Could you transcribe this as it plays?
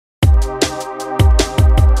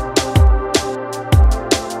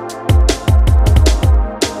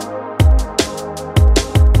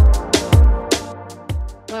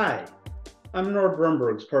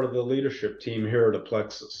Brumbergs, part of the leadership team here at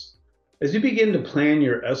Applexus. As you begin to plan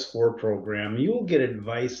your S4 program, you will get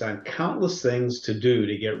advice on countless things to do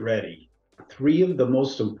to get ready. Three of the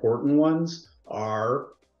most important ones are: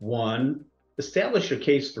 1, establish your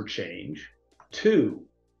case for change; 2,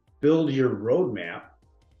 build your roadmap;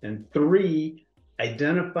 and 3,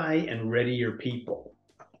 identify and ready your people.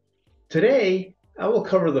 Today, I will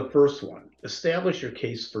cover the first one, establish your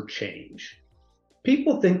case for change.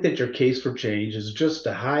 People think that your case for change is just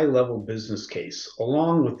a high-level business case,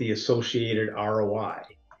 along with the associated ROI.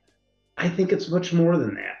 I think it's much more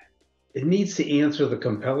than that. It needs to answer the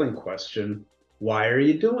compelling question, why are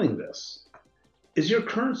you doing this? Is your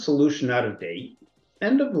current solution out of date,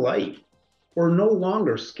 end of life, or no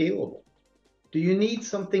longer scalable? Do you need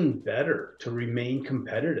something better to remain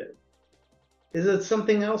competitive? Is it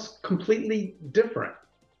something else completely different?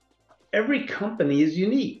 Every company is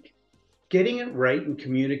unique. Getting it right and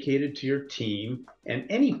communicated to your team and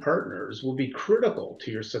any partners will be critical to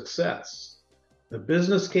your success. The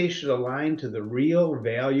business case should align to the real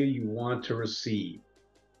value you want to receive.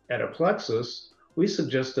 At Applexus, we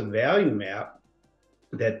suggest a value map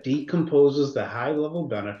that decomposes the high-level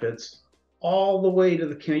benefits all the way to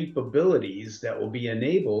the capabilities that will be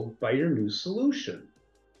enabled by your new solution.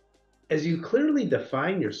 As you clearly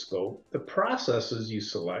define your scope, the processes you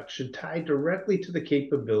select should tie directly to the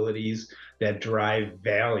capabilities that drive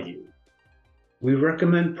value. We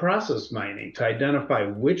recommend process mining to identify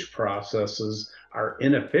which processes are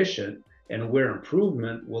inefficient and where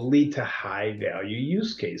improvement will lead to high-value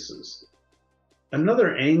use cases.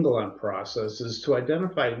 Another angle on process is to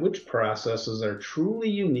identify which processes are truly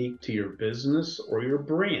unique to your business or your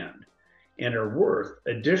brand and are worth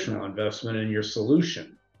additional investment in your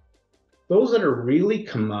solution. Those that are really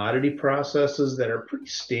commodity processes that are pretty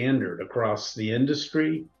standard across the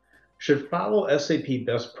industry should follow SAP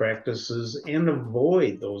best practices and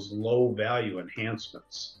avoid those low-value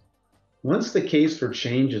enhancements. Once the case for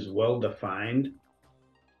change is well defined,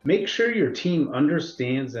 make sure your team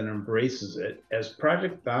understands and embraces it as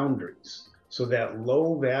project boundaries so that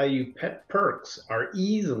low-value pet perks are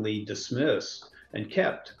easily dismissed and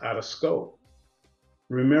kept out of scope.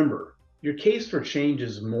 Remember, your case for change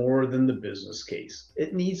is more than the business case.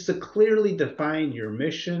 It needs to clearly define your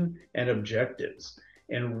mission and objectives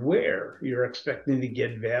and where you're expecting to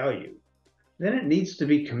get value. Then it needs to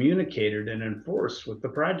be communicated and enforced with the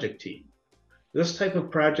project team. This type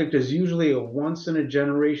of project is usually a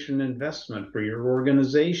once-in-a-generation investment for your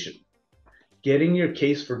organization. Getting your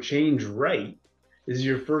case for change right is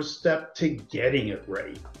your first step to getting it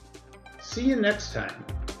right. See you next time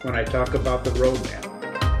when I talk about the roadmap.